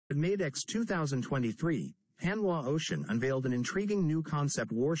At MADEX 2023, Hanwha Ocean unveiled an intriguing new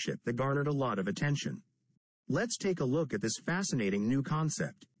concept warship that garnered a lot of attention. Let's take a look at this fascinating new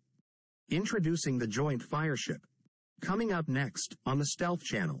concept. Introducing the Joint Fireship. Coming up next, on the Stealth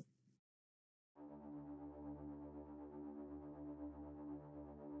Channel.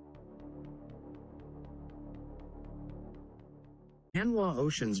 Hanwha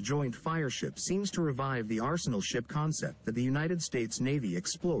Ocean's Joint Fireship seems to revive the arsenal ship concept that the United States Navy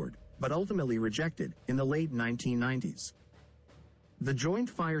explored, but ultimately rejected, in the late 1990s. The Joint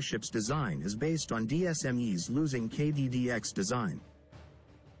Fireship's design is based on DSME's losing KDDX design.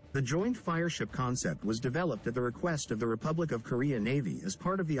 The Joint Fireship concept was developed at the request of the Republic of Korea Navy as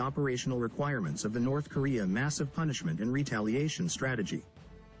part of the operational requirements of the North Korea Massive Punishment and Retaliation Strategy.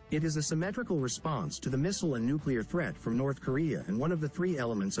 It is a symmetrical response to the missile and nuclear threat from North Korea and one of the three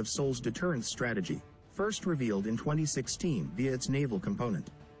elements of Seoul's deterrence strategy, first revealed in 2016 via its naval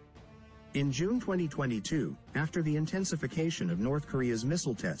component. In June 2022, after the intensification of North Korea's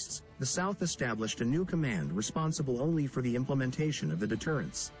missile tests, the South established a new command responsible only for the implementation of the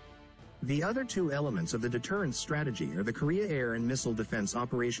deterrence. The other two elements of the deterrence strategy are the Korea Air and Missile Defense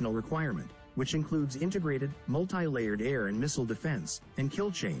Operational Requirement, which includes integrated, multi-layered air and missile defense, and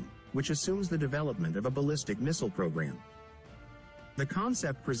kill chain, which assumes the development of a ballistic missile program. The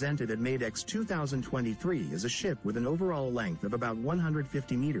concept presented at MADEX 2023 is a ship with an overall length of about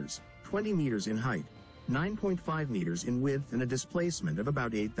 150 meters, 20 meters in height, 9.5 meters in width and a displacement of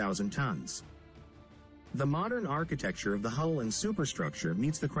about 8,000 tons. The modern architecture of the hull and superstructure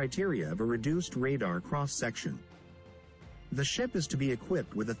meets the criteria of a reduced radar cross-section. The ship is to be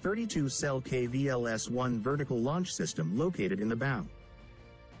equipped with a 32-cell KVLS-1 vertical launch system located in the bow.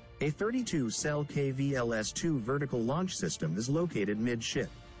 A 32-cell KVLS-2 vertical launch system is located mid-ship.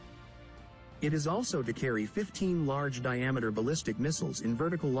 It is also to carry 15 large-diameter ballistic missiles in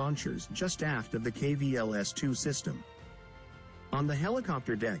vertical launchers just aft of the KVLS-2 system. On the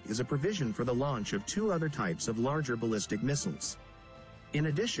helicopter deck is a provision for the launch of two other types of larger ballistic missiles. In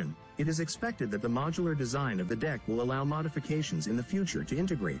addition, it is expected that the modular design of the deck will allow modifications in the future to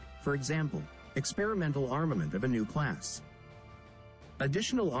integrate, for example, experimental armament of a new class.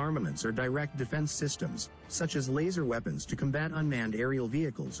 Additional armaments are direct defense systems, such as laser weapons to combat unmanned aerial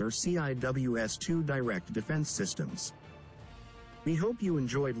vehicles or CIWS-2 direct defense systems. We hope you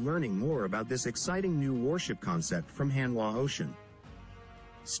enjoyed learning more about this exciting new warship concept from Hanwha Ocean.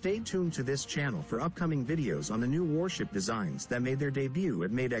 Stay tuned to this channel for upcoming videos on the new warship designs that made their debut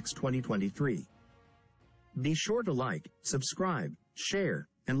at MADEX 2023. Be sure to like, subscribe, share,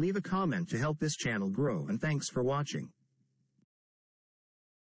 and leave a comment to help this channel grow, and thanks for watching.